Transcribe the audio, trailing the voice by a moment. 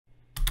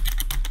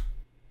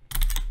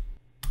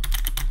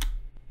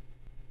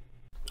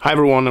Hi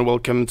everyone and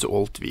welcome to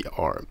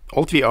AltVR.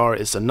 AltVR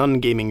is a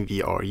non-gaming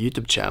VR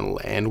YouTube channel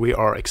and we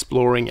are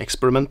exploring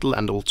experimental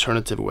and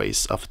alternative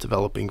ways of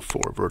developing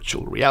for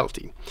virtual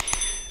reality.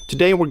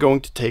 Today we're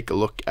going to take a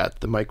look at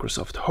the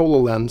Microsoft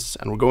Hololens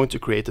and we're going to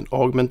create an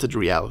Augmented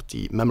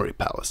Reality Memory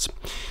Palace.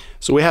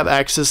 So we have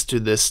access to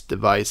this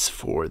device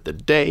for the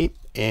day,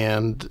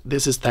 and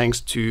this is thanks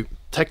to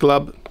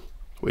TechLab,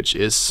 which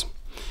is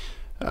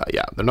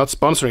they're not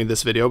sponsoring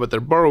this video, but they're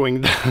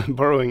borrowing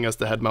us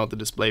the head-mounted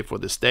display for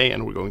this day,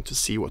 and we're going to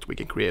see what we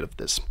can create of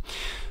this.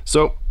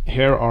 So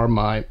here are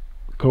my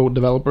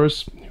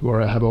co-developers who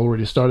have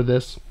already started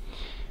this,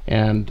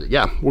 and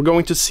yeah, we're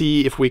going to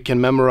see if we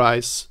can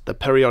memorize the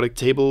periodic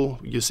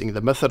table using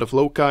the method of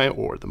loci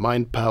or the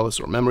mind palace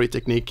or memory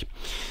technique.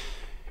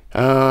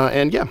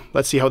 And yeah,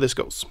 let's see how this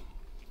goes.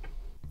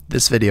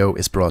 This video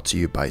is brought to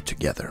you by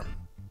Together.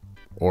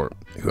 Or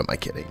who am I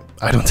kidding?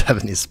 I don't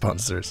have any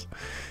sponsors.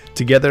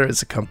 Together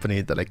is a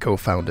company that I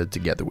co-founded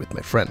together with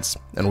my friends,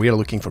 and we are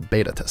looking for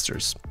beta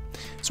testers.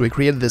 So we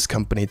created this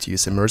company to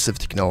use immersive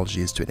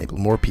technologies to enable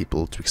more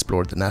people to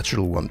explore the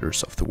natural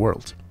wonders of the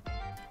world.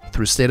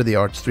 Through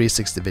state-of-the-art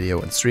 360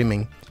 video and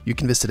streaming, you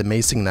can visit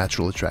amazing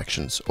natural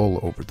attractions all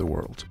over the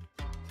world.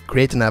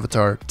 Create an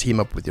avatar, team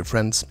up with your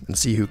friends, and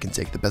see who can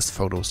take the best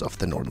photos of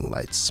the northern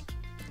lights.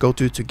 Go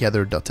to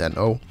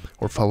together.no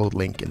or follow the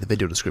link in the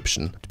video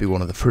description to be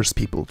one of the first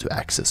people to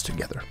access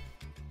Together.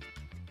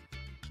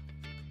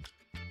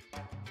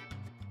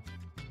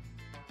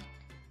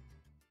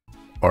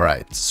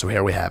 Alright, so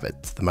here we have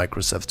it, the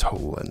Microsoft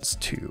Hololens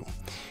 2.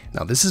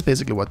 Now this is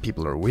basically what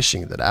people are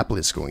wishing that Apple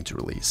is going to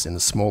release in a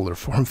smaller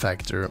form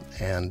factor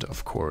and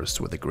of course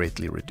with a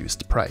greatly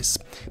reduced price,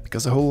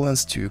 because the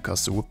Hololens 2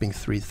 costs a whopping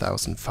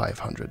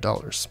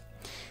 $3,500.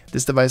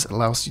 This device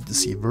allows you to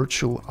see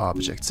virtual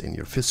objects in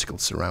your physical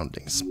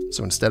surroundings,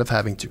 so instead of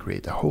having to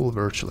create a whole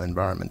virtual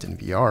environment in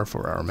VR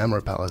for our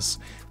memory palace,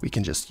 we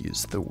can just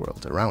use the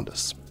world around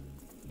us.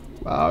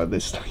 Wow,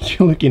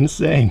 you look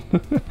insane.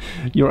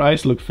 Your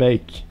eyes look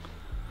fake.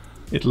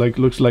 It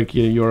looks like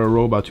you're a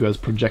robot who has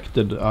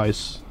projected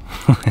eyes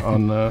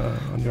on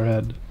your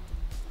head.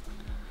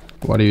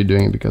 What are you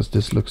doing? Because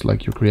this looks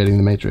like you're creating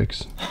the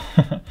Matrix.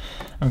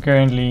 I'm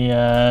currently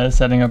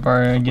setting up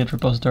our Git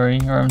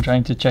repository, or I'm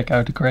trying to check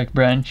out the correct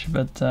branch,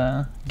 but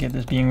Git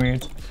is being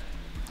weird.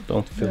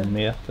 Don't film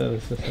me yet.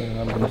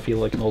 I'm gonna feel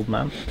like an old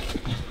man.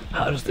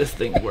 How does this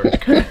thing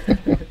work?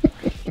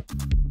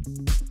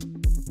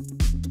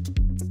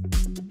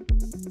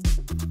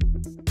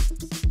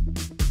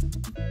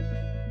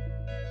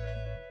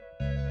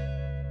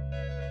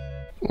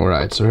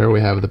 Alright, so here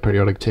we have the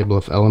periodic table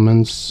of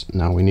elements.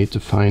 Now we need to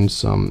find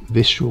some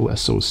visual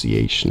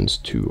associations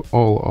to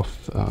all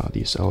of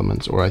these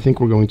elements, or I think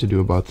we're going to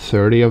do about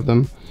 30 of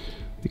them,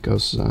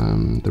 because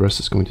the rest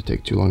is going to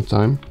take too long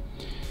time.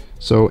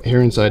 So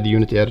here inside the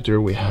Unity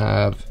editor we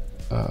have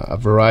a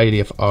variety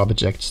of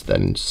objects that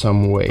in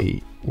some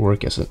way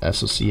work as an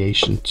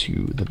association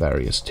to the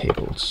various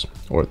tables,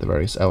 or the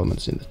various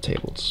elements in the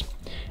tables.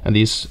 And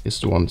these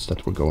is the ones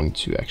that we're going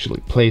to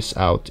actually place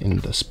out in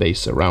the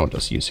space around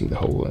us using the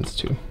HoloLens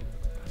 2.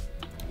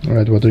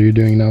 Alright, what are you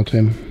doing now,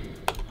 Tim?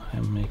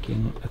 I'm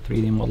making a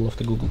 3D model of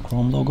the Google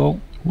Chrome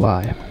logo.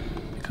 Why?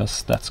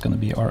 Because that's going to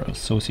be our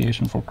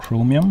association for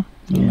Chromium,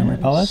 the Memory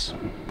Palace.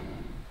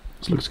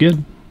 This looks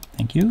good.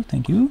 Thank you,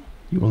 thank you.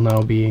 You will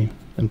now be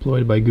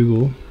employed by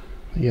Google,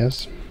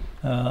 yes?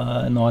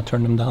 No, I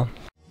turned them down.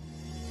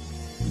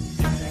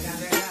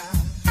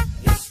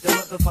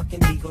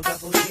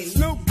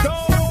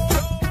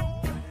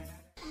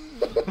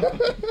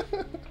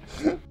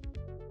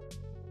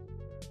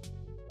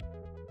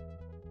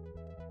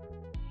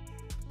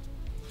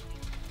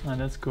 Oh,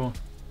 that's cool.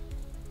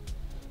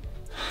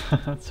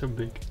 That's so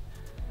big.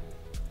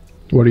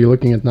 What are you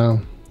looking at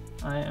now?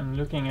 I am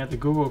looking at the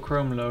Google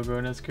Chrome logo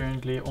that's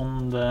currently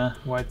on the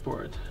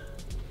whiteboard.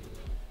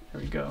 There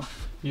we go.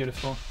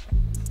 Beautiful.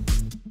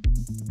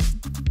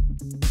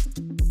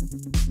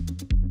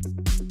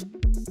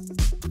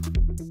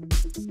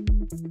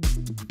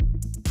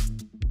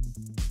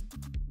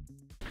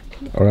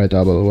 Alright,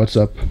 Abel, what's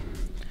up?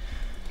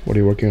 What are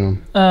you working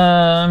on?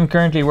 I'm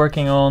currently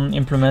working on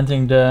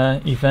implementing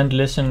the event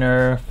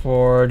listener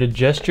for the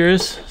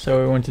gestures. So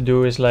what we want to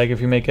do is, like,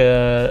 if you make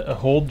a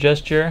hold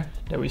gesture,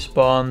 that we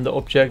spawn the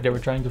object that we're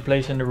trying to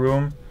place in the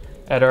room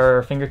at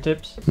our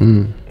fingertips.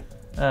 So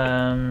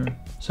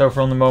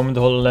from the moment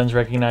the HoloLens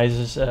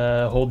recognizes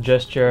a hold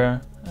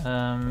gesture,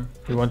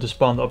 we want to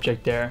spawn the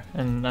object there.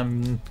 And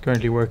I'm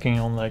currently working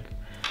on like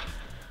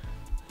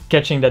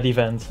catching that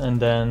event and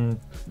then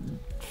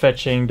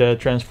fetching the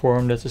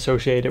transform that's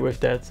associated with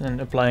that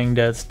and applying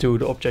that to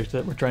the object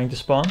that we're trying to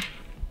spawn.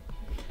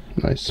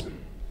 Nice.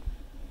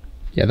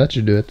 Yeah, that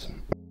should do it.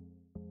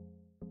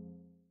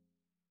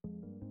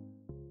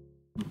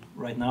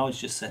 Right now it's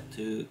just set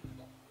to,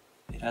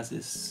 it has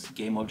this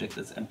game object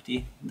that's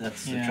empty.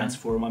 That's the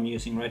transform I'm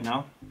using right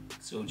now.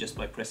 So just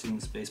by pressing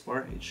the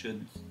spacebar, it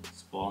should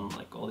spawn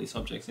like all these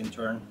objects in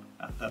turn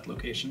at that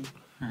location.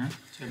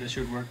 So this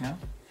should work now?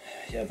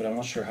 Yeah, but I'm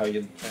not sure how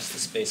you press the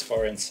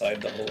spacebar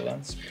inside the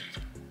HoloLens.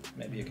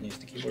 maybe you can use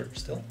the keyboard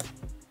still.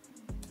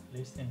 At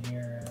least in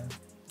here,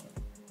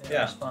 they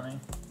Yeah. are spawning.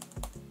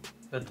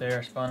 But they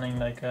are spawning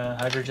like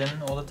hydrogen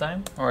all the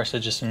time? Or is it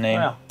just a name?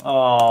 Yeah.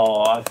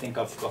 Oh, I think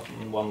I've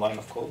forgotten one line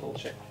of code. I'll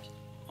check.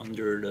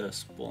 Under the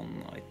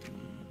spawn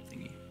item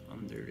thingy.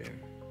 Under there.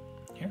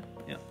 Here?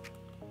 Yeah.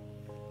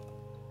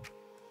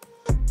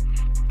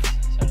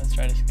 So let's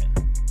try this again.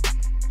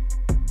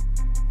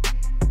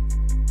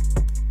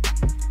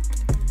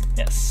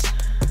 Yes.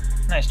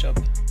 Nice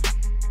job.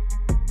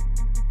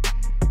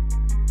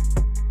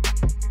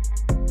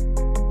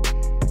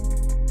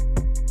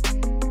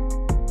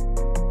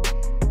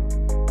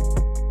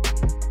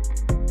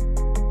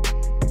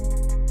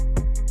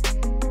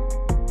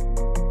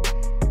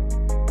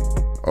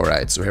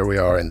 Alright, so here we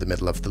are in the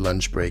middle of the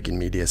lunch break in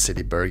Media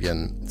City,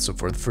 Bergen. So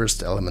for the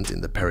first element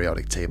in the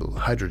periodic table,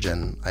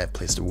 hydrogen, I have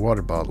placed a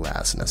water bottle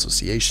as an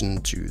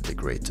association to the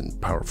great and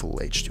powerful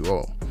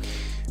H2O.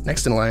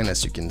 Next in line,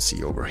 as you can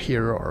see over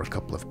here, are a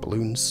couple of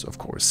balloons, of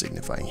course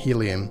signifying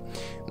helium.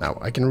 Now,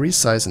 I can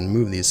resize and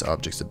move these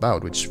objects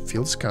about, which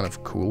feels kind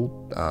of cool,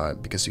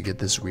 because you get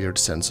this weird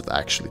sense of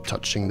actually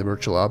touching the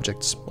virtual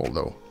objects,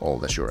 although all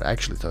that you're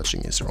actually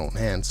touching is your own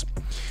hands.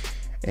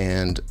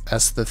 And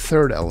as the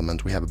third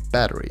element, we have a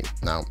battery.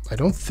 Now, I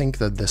don't think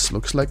that this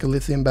looks like a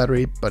lithium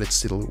battery, but it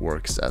still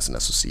works as an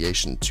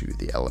association to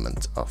the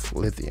element of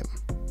lithium.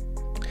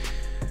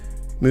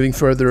 Moving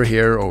further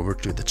here over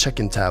to the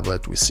check-in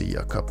tablet, we see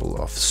a couple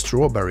of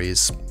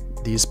strawberries.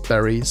 These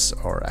berries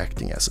are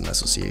acting as an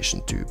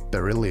association to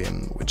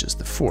beryllium, which is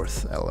the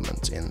fourth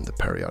element in the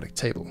periodic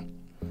table.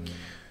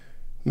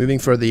 Moving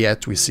further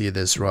yet, we see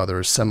this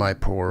rather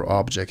semi-poor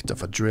object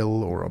of a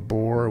drill or a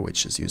bore,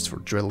 which is used for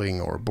drilling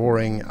or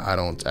boring. I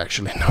don't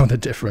actually know the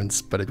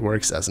difference, but it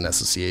works as an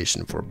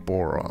association for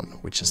boron,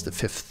 which is the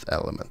fifth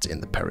element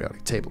in the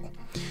periodic table.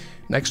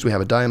 Next we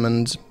have a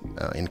diamond,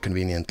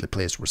 inconveniently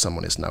placed where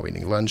someone is now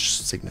eating lunch,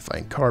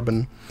 signifying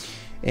carbon.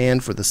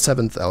 And for the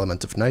seventh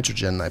element of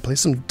nitrogen, I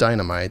place some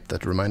dynamite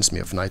that reminds me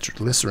of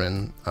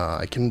nitroglycerin.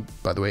 I can,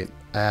 by the way,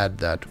 add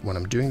that when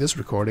I'm doing this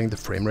recording, the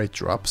frame rate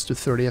drops to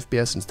 30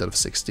 FPS instead of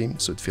 60,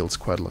 so it feels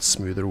quite a lot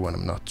smoother when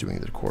I'm not doing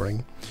the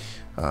recording,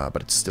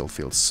 but it still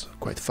feels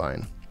quite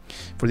fine.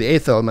 For the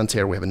eighth element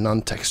here, we have a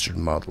non-textured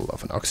model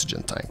of an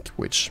oxygen tank,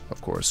 which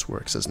of course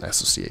works as an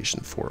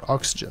association for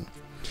oxygen.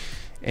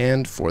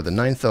 And for the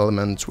ninth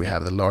element, we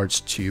have the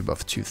large tube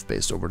of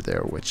toothpaste over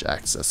there, which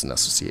acts as an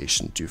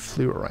association to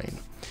fluorine.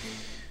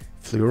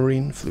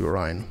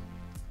 Fluorine.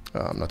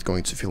 I'm not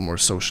going to feel more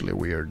socially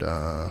weird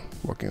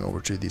walking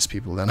over to these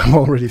people than I'm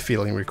already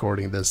feeling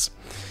recording this.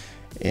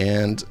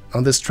 And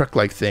on this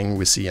truck-like thing,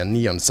 we see a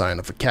neon sign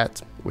of a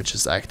cat, which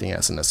is acting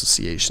as an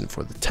association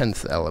for the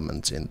 10th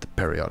element in the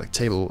periodic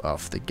table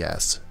of the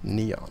gas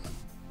neon.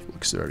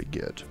 Looks very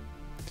good.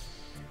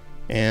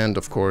 And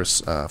of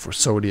course, for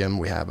sodium,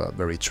 we have a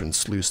very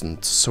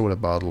translucent soda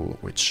bottle,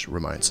 which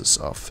reminds us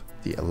of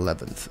the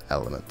 11th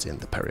element in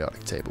the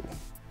periodic table.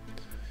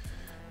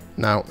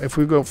 Now, if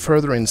we go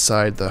further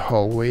inside the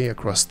hallway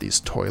across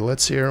these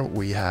toilets here,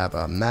 we have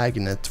a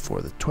magnet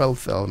for the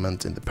 12th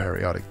element in the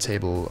periodic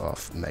table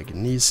of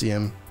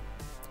magnesium.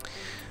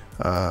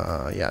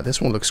 Yeah,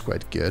 this one looks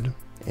quite good.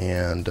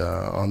 And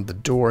on the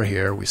door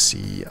here, we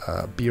see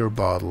a beer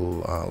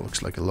bottle,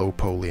 looks like a low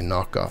poly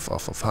knockoff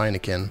off of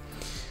Heineken,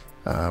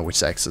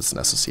 which acts as an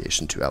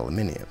association to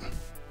aluminium.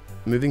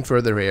 Moving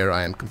further here,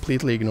 I am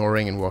completely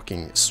ignoring and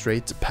walking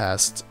straight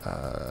past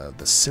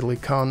the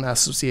silicon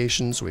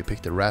association, so we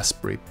picked a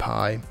Raspberry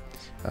Pi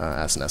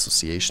as an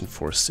association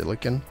for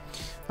silicon.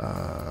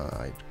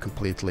 I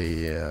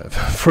completely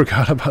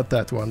forgot about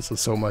that one,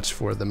 so much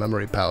for the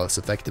Memory Palace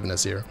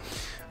effectiveness here,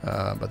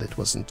 but it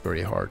wasn't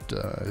very hard,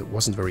 it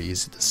wasn't very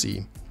easy to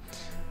see.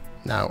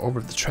 Now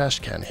over the trash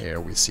can here,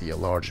 we see a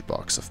large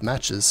box of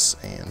matches,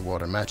 and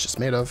what are matches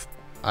made of?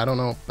 I don't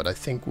know, but I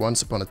think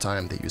once upon a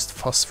time they used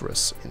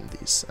phosphorus in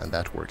these, and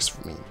that works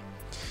for me.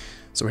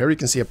 So here you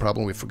can see a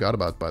problem we forgot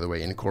about, by the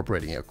way,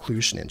 incorporating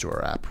occlusion into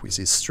our app. We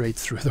see straight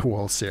through the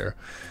walls here.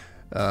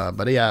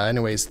 But yeah,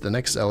 anyways, the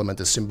next element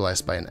is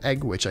symbolized by an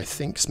egg, which I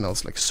think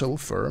smells like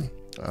sulfur,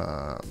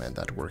 and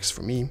that works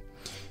for me.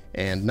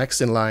 And next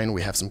in line,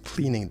 we have some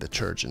cleaning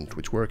detergent,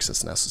 which works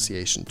as an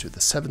association to the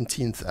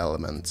 17th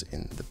element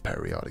in the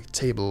periodic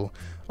table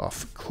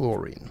of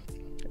chlorine.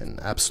 An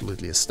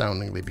absolutely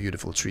astoundingly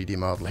beautiful 3D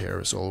model here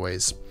as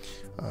always.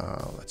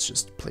 Let's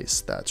just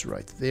place that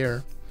right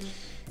there.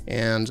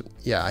 And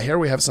yeah, here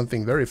we have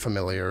something very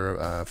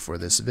familiar for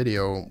this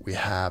video. We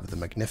have the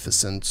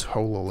magnificent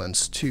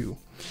HoloLens 2.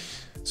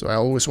 So I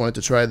always wanted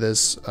to try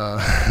this.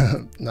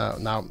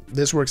 Now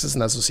this works as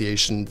an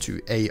association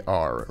to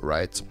AR,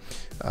 right?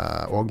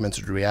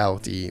 Augmented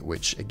reality,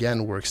 which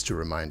again works to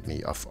remind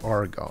me of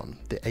argon,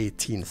 the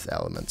 18th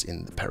element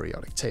in the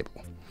periodic table.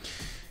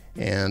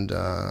 And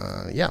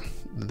yeah,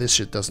 this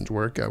shit doesn't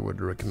work. I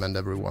would recommend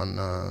everyone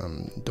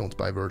don't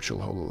buy virtual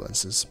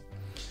HoloLenses.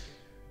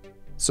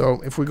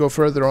 So if we go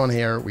further on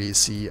here, we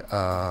see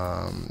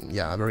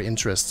yeah, a very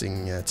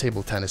interesting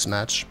table tennis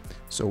match.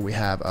 So we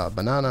have a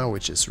banana,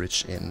 which is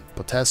rich in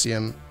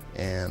potassium,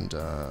 and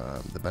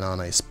the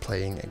banana is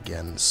playing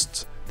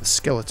against the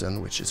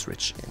skeleton, which is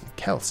rich in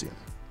calcium.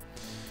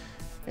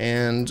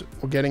 And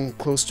we're getting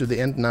close to the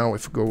end now.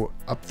 If we go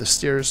up the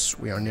stairs,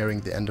 we are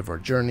nearing the end of our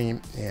journey,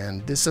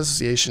 and this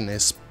association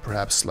is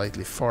perhaps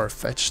slightly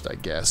far-fetched, I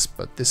guess,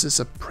 but this is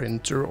a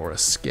printer or a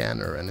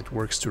scanner, and it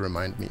works to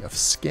remind me of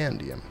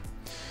scandium.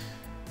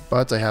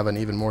 But I have an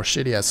even more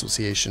shitty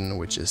association,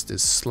 which is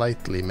this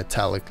slightly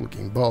metallic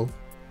looking ball.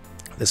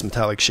 This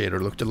metallic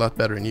shader looked a lot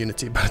better in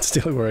Unity, but it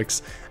still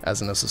works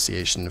as an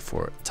association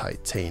for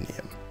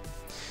titanium.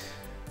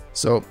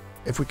 So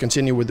if we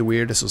continue with the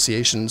weird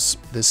associations,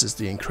 this is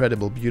the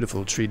incredible,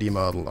 beautiful 3D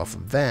model of a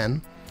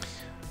van.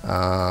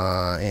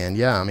 And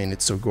yeah, I mean,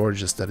 it's so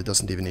gorgeous that it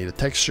doesn't even need a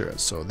texture.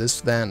 So this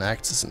van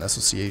acts as an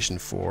association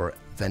for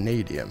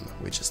vanadium,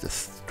 which is the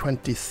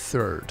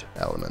 23rd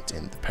element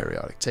in the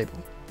periodic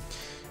table.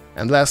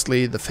 And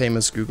lastly, the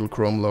famous Google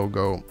Chrome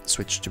logo,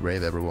 switch to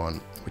brave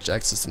everyone, which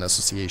acts as an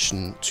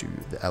association to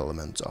the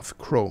element of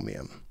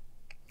chromium.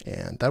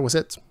 And that was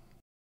it.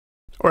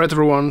 Alright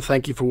everyone,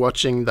 thank you for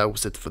watching. That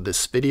was it for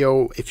this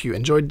video. If you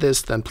enjoyed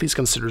this, then please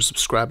consider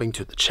subscribing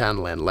to the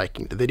channel and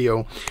liking the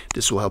video.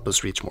 This will help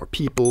us reach more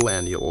people,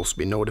 and you'll also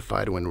be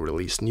notified when we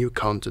release new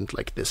content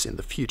like this in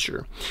the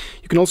future.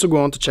 You can also go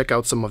on to check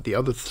out some of the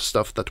other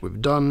stuff that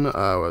we've done.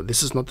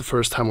 This is not the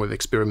first time we've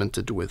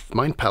experimented with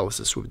mind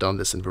palaces. We've done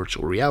this in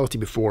virtual reality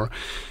before.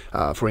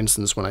 For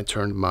instance, when I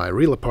turned my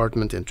real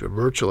apartment into a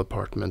virtual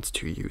apartment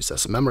to use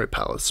as a memory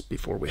palace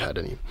before we had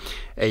any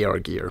AR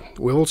gear.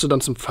 We've also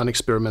done some fun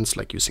experiments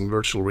like using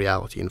virtual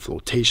reality in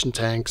flotation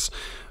tanks,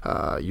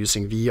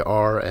 using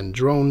VR and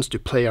drones to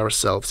play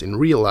ourselves in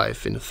real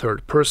life in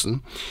third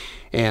person,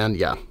 and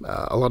yeah,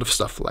 a lot of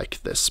stuff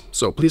like this.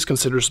 So please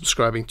consider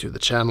subscribing to the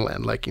channel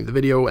and liking the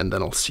video, and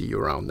then I'll see you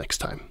around next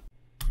time.